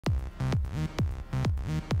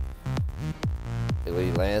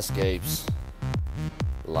Elite Landscapes,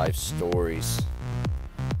 life stories.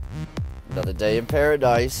 Another day in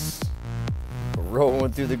paradise.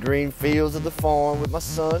 Rolling through the green fields of the farm with my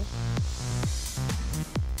son.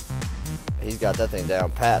 He's got that thing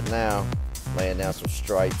down pat now, laying down some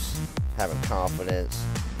stripes, having confidence,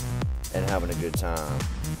 and having a good time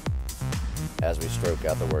as we stroke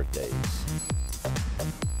out the work days.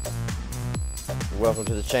 Welcome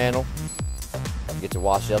to the channel. You get to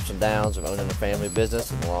watch the ups and downs of owning a family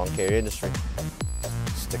business in the lawn care industry.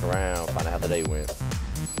 Stick around, find out how the day went.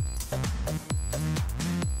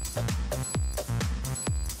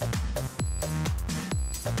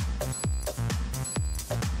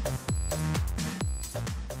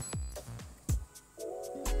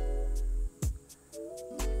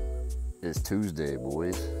 It's Tuesday,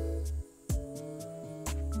 boys.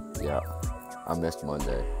 Yeah, I missed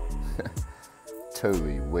Monday.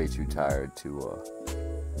 Totally way too tired to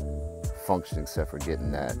function except for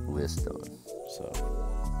getting that list done. So,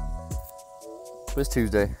 but it's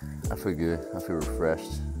Tuesday. I feel good. I feel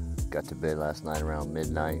refreshed. Got to bed last night around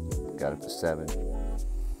midnight. Got up at 7.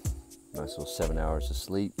 Nice little 7 hours of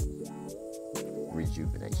sleep.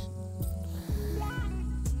 Rejuvenation.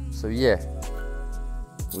 So yeah,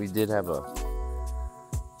 we did have a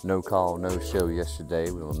no call, no show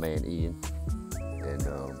yesterday with my man Ian, and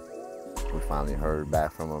we finally heard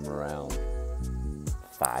back from him around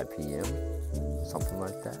 5 p.m., something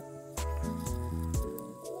like that.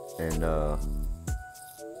 And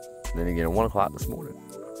then again at 1 o'clock this morning,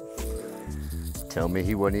 tell me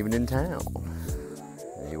he wasn't even in town.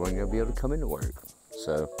 He wasn't gonna be able to come into work.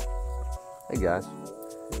 So, hey guys,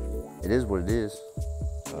 it is what it is.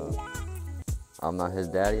 I'm not his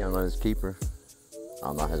daddy, I'm not his keeper,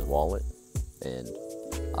 I'm not his wallet, and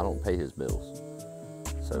I don't pay his bills.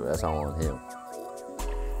 So that's all on him.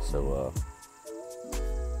 So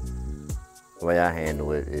the way I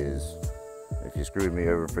handle it is, if you screwed me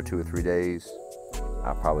over for 2 or 3 days,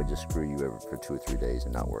 I'll probably just screw you over for 2 or 3 days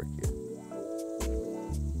and not work you.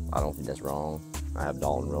 I don't think that's wrong. I have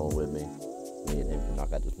Dalton rolling with me. Me and him can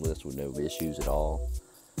knock out this list with no issues at all.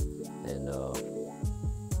 And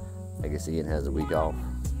I guess Ian has a week off.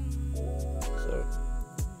 So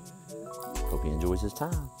hope he enjoys his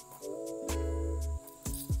time.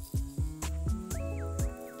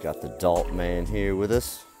 Got the Dalton man here with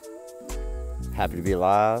us. Happy to be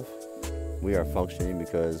alive. We are functioning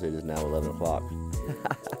because it is now 11 o'clock.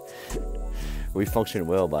 We function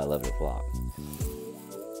well by 11 o'clock.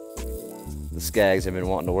 The Skags have been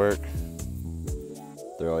wanting to work.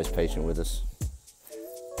 They're always patient with us.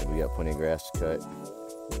 We got plenty of grass to cut.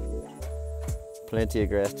 Plenty of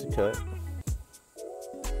grass to cut.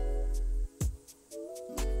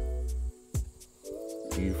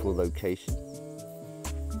 Beautiful location.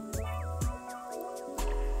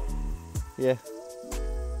 Yeah.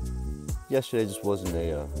 Yesterday just wasn't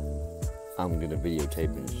a I'm gonna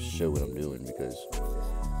videotape and show what I'm doing, because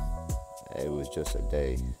it was just a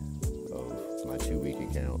day of my 2-week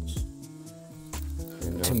accounts.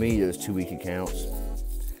 And to me, those 2-week accounts,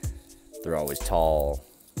 they're always tall,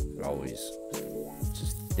 they're always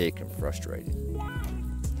just thick and frustrating.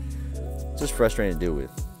 Just frustrating to deal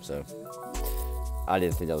with. So I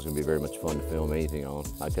didn't think that was gonna be very much fun to film anything on.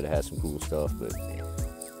 I could have had some cool stuff, but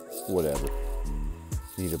whatever.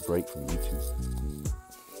 Need a break from YouTube.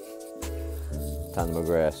 Time to mow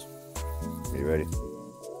grass. Are you ready?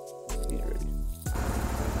 He's ready.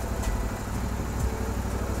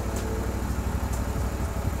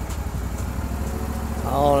 I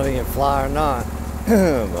don't know if he can fly or not,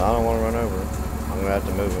 but I don't want to run over him. I'm gonna have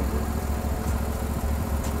to move him.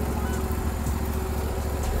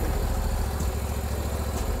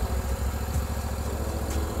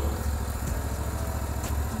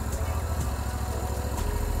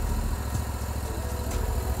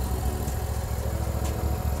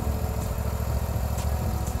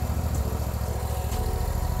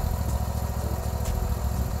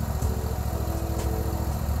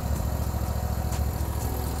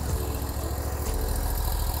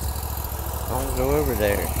 I'll go over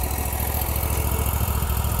there.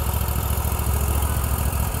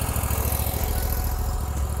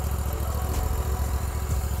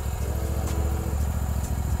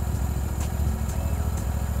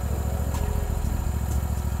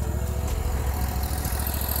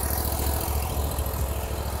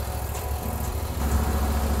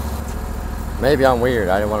 Maybe I'm weird.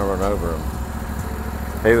 I didn't want to run over him.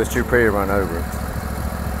 He was too pretty to run over.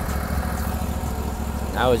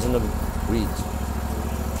 Now he's in the weeds.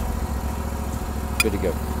 Good to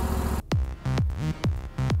go.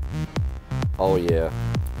 Oh yeah,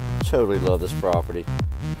 totally love this property.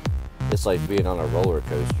 It's like being on a roller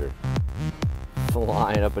coaster.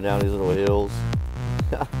 flying up and down these little hills.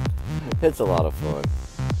 It's a lot of fun.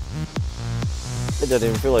 It doesn't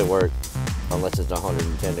even feel like work unless it's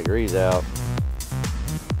 110 degrees out.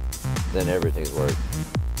 Then everything's work.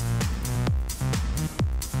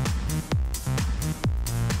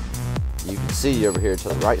 You can see over here to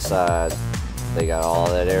the right side, they got all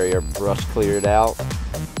that area brush cleared out.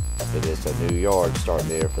 It is a new yard starting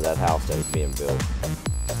there for that house that is being built.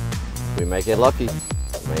 If we make it lucky,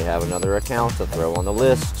 we may have another account to throw on the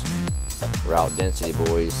list. Route density,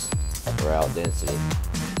 boys. Route density.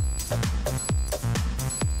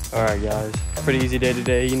 Alright guys, pretty easy day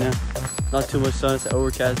today, you know. Not too much sun, it's an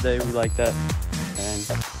overcast day, we like that. And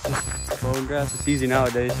just mowing grass, it's easy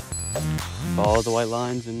nowadays. Follow the white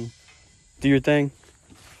lines and do your thing.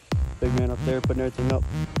 Big man up there putting everything up.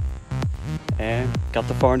 And got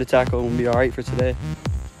the farm to tackle and we'll be alright for today.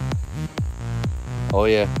 Oh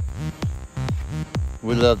yeah.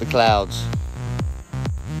 We love the clouds.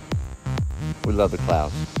 We love the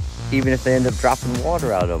clouds. Even if they end up dropping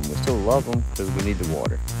water out of them, we still love them because we need the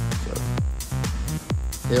water. So,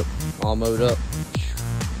 yep, all mowed up.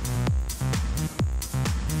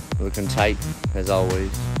 Looking tight as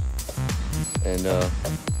always. And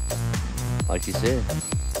like you said,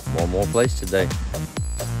 one more place today.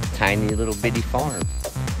 Tiny little bitty farm.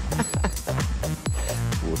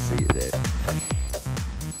 We'll see you there.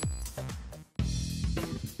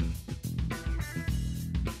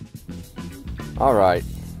 All right.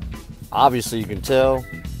 Obviously, you can tell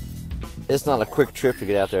it's not a quick trip to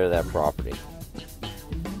get out there to that property.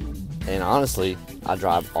 And honestly, I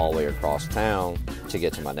drive all the way across town to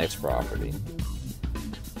get to my next property.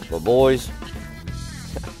 But boys,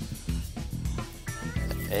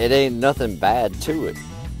 it ain't nothing bad to it.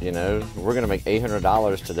 You know, we're gonna make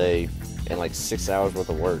 $800 today in like 6 hours worth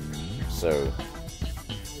of work. So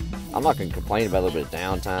I'm not gonna complain about a little bit of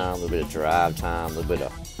downtime, a little bit of drive time, a little bit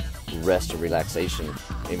of rest and relaxation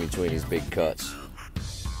in between these big cuts.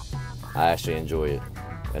 I actually enjoy it,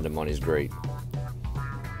 and the money's great.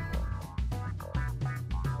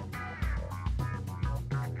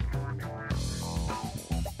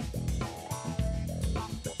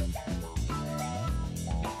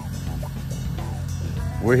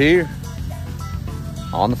 We're here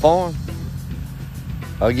on the farm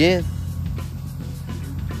again.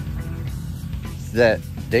 It's that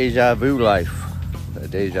deja vu life.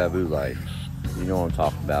 That deja vu life. You know what I'm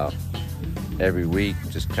talking about. Every week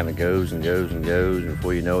just kind of goes and goes and goes, and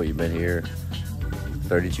before you know it, you've been here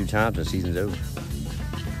 32 times and the season's over.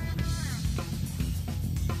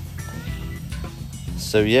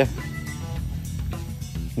 So yeah,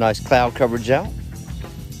 nice cloud coverage out.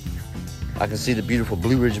 I can see the beautiful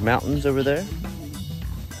Blue Ridge Mountains over there.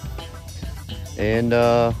 And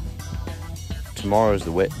tomorrow's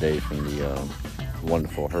the wet day from the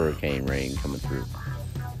wonderful hurricane rain coming through.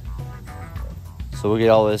 So we'll get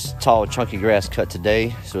all this tall, chunky grass cut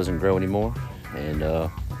today so it doesn't grow anymore. And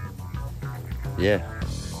yeah,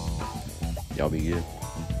 y'all be good.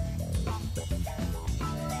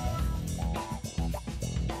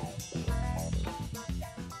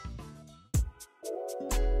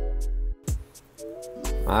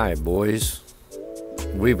 Alright boys,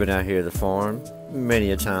 we've been out here at the farm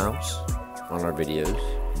many a times on our videos,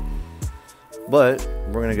 but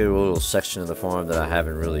we're going to go to a little section of the farm that I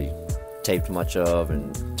haven't really taped much of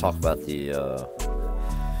and talk about the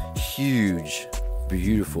huge,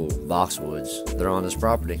 beautiful boxwoods that are on this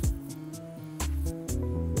property.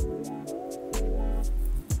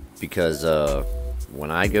 Because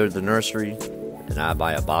when I go to the nursery and I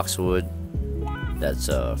buy a boxwood that's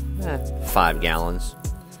 5 gallons,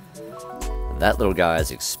 that little guy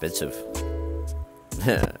is expensive.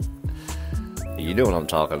 You know what I'm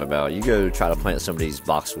talking about. You go try to plant some of these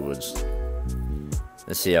boxwoods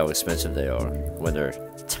and see how expensive they are when they're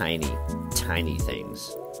tiny, tiny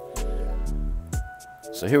things.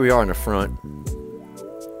 So here we are in the front.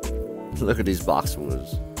 Look at these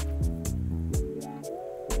boxwoods.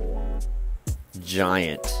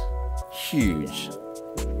 Giant, huge,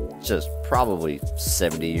 just probably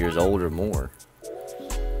 70 years old or more.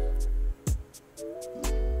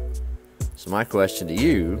 So my question to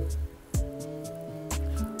you,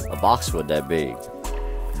 a boxwood that big,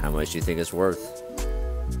 how much do you think it's worth?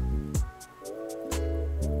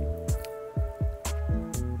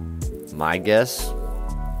 My guess,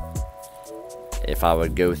 if I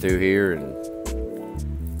would go through here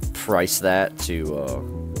and price that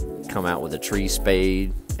to come out with a tree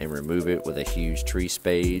spade and remove it with a huge tree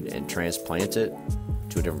spade and transplant it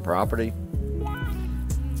to a different property,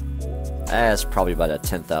 that's probably about a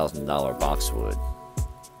 $10,000 boxwood.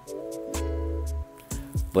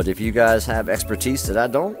 But if you guys have expertise that I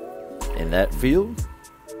don't, in that field,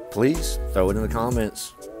 please throw it in the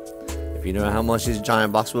comments. If you know how much these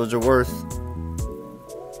giant boxwoods are worth,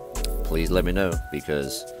 please let me know,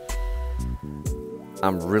 because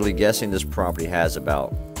I'm really guessing this property has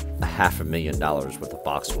about $500,000 worth of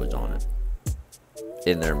boxwoods on it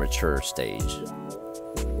in their mature stage.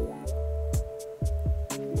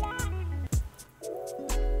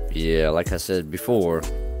 Yeah, like I said before,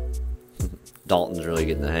 Dalton's really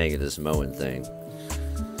getting the hang of this mowing thing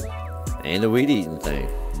and the weed eating thing.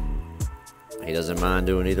 He doesn't mind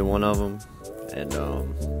doing either one of them, and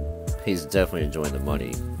he's definitely enjoying the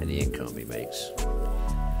money and the income he makes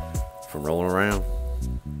from rolling around.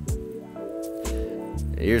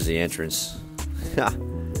 Here's the entrance.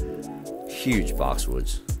 Huge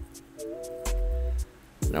boxwoods.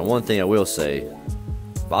 Now, one thing I will say,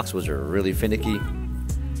 boxwoods are really finicky,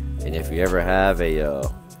 and if you ever have a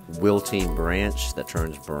wilting branch that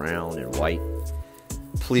turns brown and white,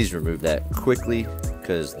 please remove that quickly,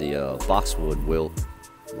 because the boxwood will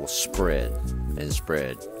spread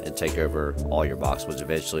and take over all your boxwoods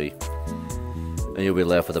eventually, and you'll be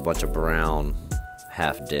left with a bunch of brown,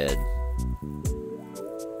 half dead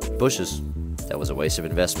bushes. That was a waste of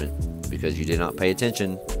investment, because you did not pay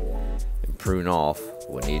attention and prune off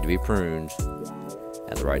what needed to be pruned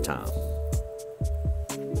at the right time.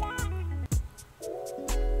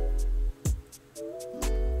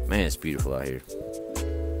 Man, it's beautiful out here.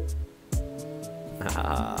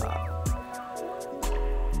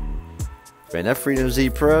 Man, that Freedom Z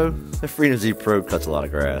Pro cuts a lot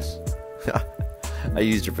of grass. I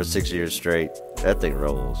used it for 6 years straight. That thing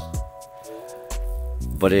rolls.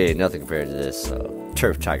 But it ain't nothing compared to this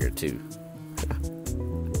Turf Tiger 2.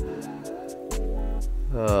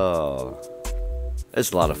 Oh,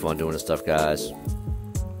 it's a lot of fun doing this stuff, guys.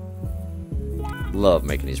 Love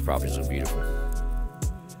making these properties look beautiful.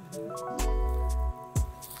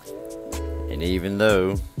 And even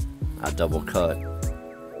though I double cut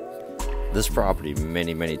this property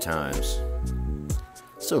many times,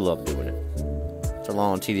 still love doing it. It's a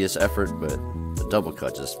long, tedious effort, but the double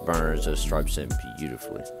cut just burns those stripes in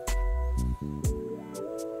beautifully.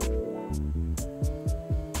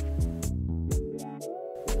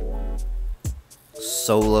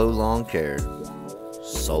 Solo lawn care,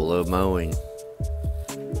 solo mowing,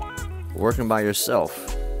 working by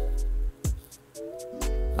yourself.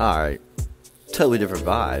 Alright, totally different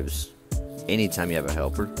vibes anytime you have a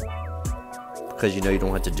helper, because you know you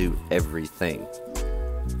don't have to do everything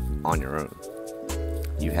on your own.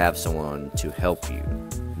 You have someone to help you.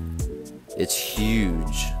 It's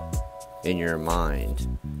huge in your mind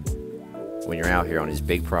when you're out here on these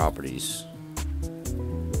big properties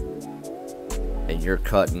and you're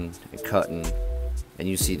cutting and cutting, and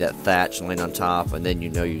you see that thatch laying on top, and then you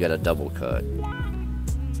know you got a double cut,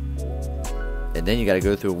 and then you got to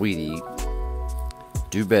go through a weed eat,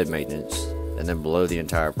 do bed maintenance, and then blow the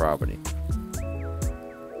entire property.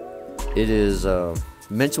 It is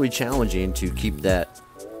mentally challenging to keep that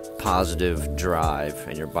positive drive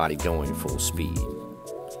and your body going full speed.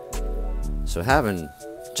 So having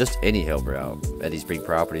just any helper out at these big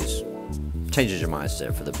properties changes your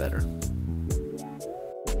mindset for the better.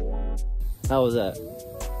 How was that?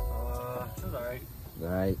 It was alright.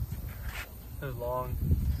 Alright. It was long.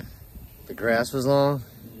 The grass was long?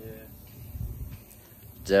 Yeah.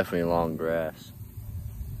 Definitely long grass.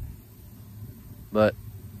 But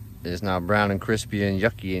it's not brown and crispy and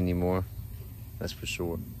yucky anymore. That's for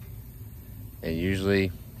sure. And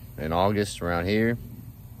usually in August around here,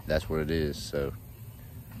 that's what it is. So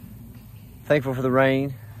thankful for the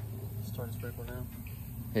rain. Starting to sprinkle now.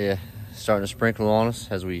 Yeah, starting to sprinkle on us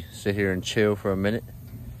as we sit here and chill for a minute.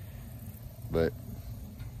 But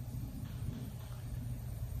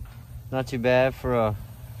not too bad for a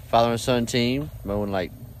father and son team mowing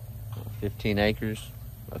like 15 acres.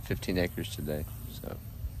 About 15 acres today. So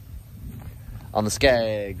on the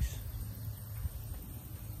Skags.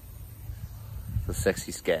 The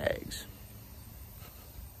sexy Skags.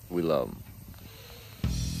 We love them.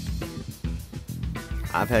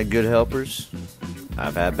 I've had good helpers.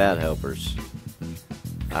 I've had bad helpers.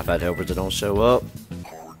 I've had helpers that don't show up.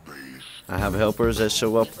 I have helpers that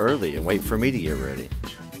show up early and wait for me to get ready.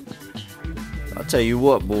 I'll tell you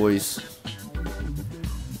what, boys.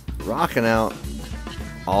 Rocking out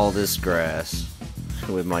all this grass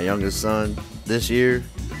with my youngest son this year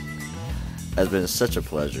has been such a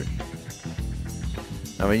pleasure.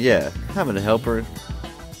 I mean, yeah, having a helper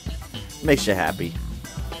makes you happy.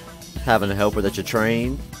 Having a helper that you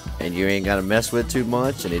train and you ain't got to mess with too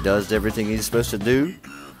much and he does everything he's supposed to do,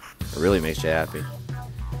 it really makes you happy.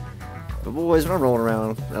 But boys, when I'm rolling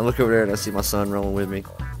around, I look over there and I see my son rolling with me.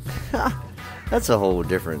 That's a whole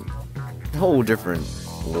different whole different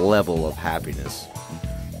level of happiness.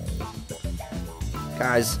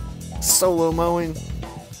 Guys, solo mowing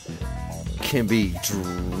can be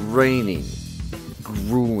draining,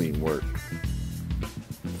 grueling work.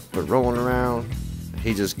 But rolling around,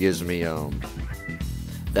 he just gives me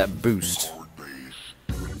that boost,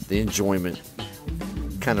 the enjoyment.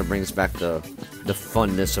 Kind of brings back the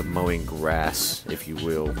funness of mowing grass, if you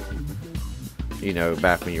will. You know,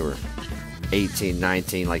 back when you were 18,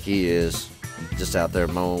 19, like he is, just out there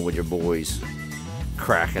mowing with your boys,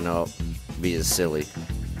 cracking up, being silly.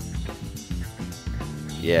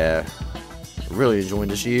 Yeah, really enjoying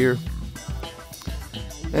this year.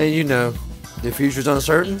 And you know, the future's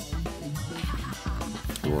uncertain.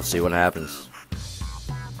 We'll see what happens.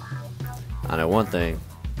 I know one thing.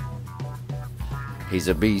 He's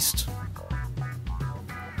a beast.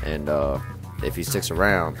 And if he sticks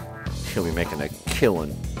around, he'll be making a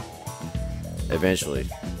killing eventually.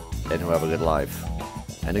 And he'll have a good life.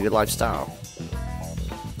 And a good lifestyle.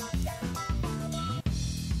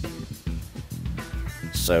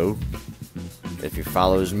 So, if he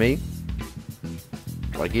follows me,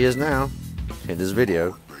 like he is now, in this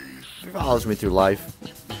video, if he follows me through life,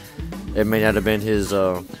 it may not have been his,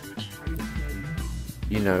 you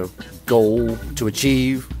know, goal to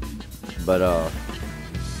achieve, but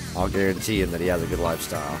I'll guarantee him that he has a good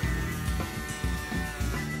lifestyle.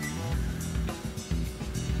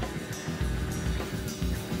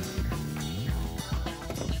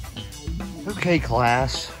 Okay,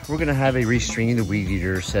 class, we're gonna have a restringing the weed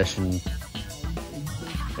eater session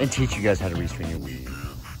and teach you guys how to restring your weed.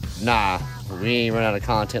 Nah, we ain't run out of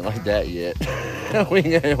content like that yet. We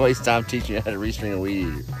ain't gonna waste time teaching you how to restring a weed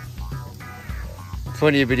eater.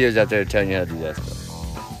 Plenty of videos out there telling you how to do that stuff.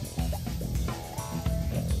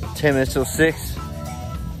 10 minutes till 6.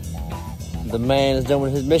 The man is done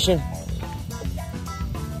with his mission.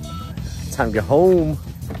 Time to go home.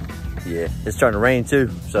 Yeah, it's starting to rain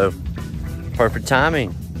too, so perfect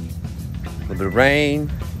timing. A little bit of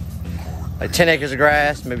rain, like 10 acres of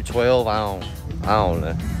grass, maybe 12. I don't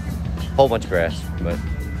know. Whole bunch of grass, but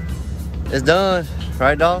it's done,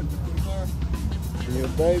 right, dog? Yeah,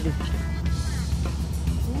 baby.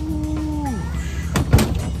 Ooh.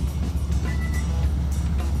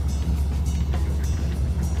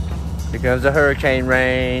 Here comes the hurricane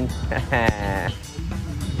rain.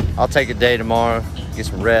 I'll take a day tomorrow, get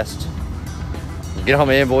some rest, get all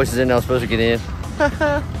my invoices in that I was supposed to get in.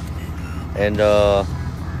 And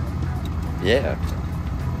yeah,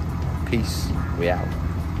 peace, we out.